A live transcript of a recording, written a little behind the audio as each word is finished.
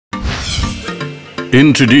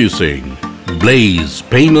Introducing Blaze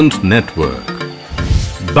Payment Network,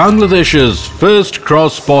 Bangladesh's first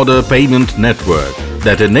cross-border payment network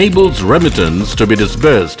that enables remittance to be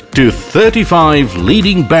disbursed to 35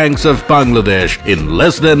 leading banks of Bangladesh in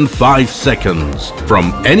less than 5 seconds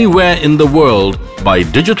from anywhere in the world by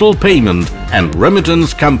digital payment and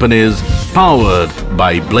remittance companies powered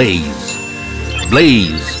by Blaze.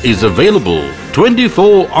 Blaze is available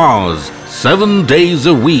 24 hours, 7 days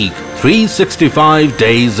a week, 365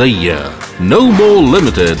 days a year. No more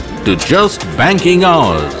limited to just banking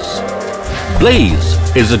hours. Blaze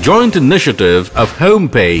is a joint initiative of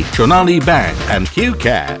HomePay, Sonali Bank and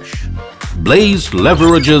QCash. Blaze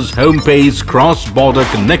leverages HomePay's cross-border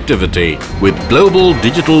connectivity with global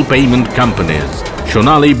digital payment companies,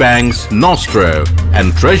 Sonali Bank's Nostro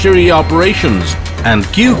and Treasury operations, and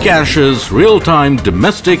QCash's real-time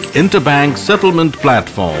domestic interbank settlement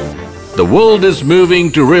platform. The world is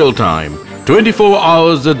moving to real-time, 24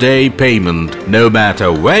 hours a day payment, no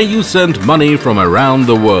matter where you send money from around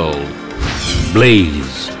the world.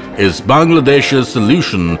 Blaze is Bangladesh's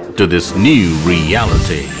solution to this new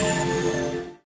reality.